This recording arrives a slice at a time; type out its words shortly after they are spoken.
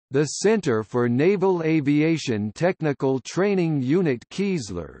The Center for Naval Aviation Technical Training Unit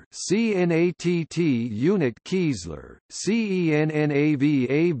Keesler CNATT Unit Keesler,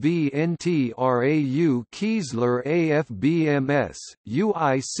 CENNAVAVNTRAU Keesler AFBMS,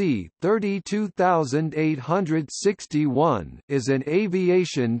 UIC 32861 is an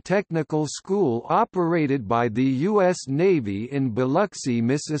aviation technical school operated by the U.S. Navy in Biloxi,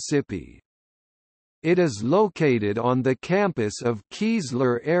 Mississippi. It is located on the campus of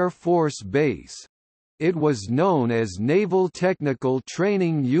Keesler Air Force Base. It was known as Naval Technical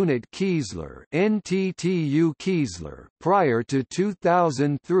Training Unit Keesler (NTTU Keesler) prior to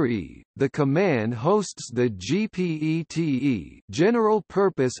 2003. The command hosts the GPETE General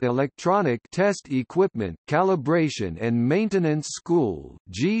Purpose Electronic Test Equipment Calibration and Maintenance School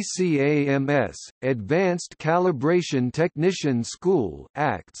 (GCAMS), Advanced Calibration Technician School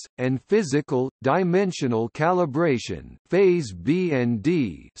 (ACTS), and Physical Dimensional Calibration (Phase B and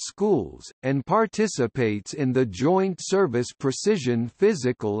D) schools, and participates in the Joint Service Precision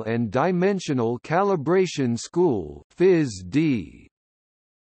Physical and Dimensional Calibration School (PhysD).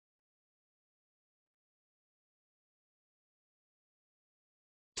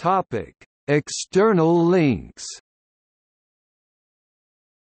 Topic: External links.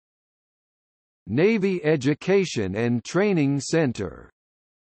 Navy Education and Training Center.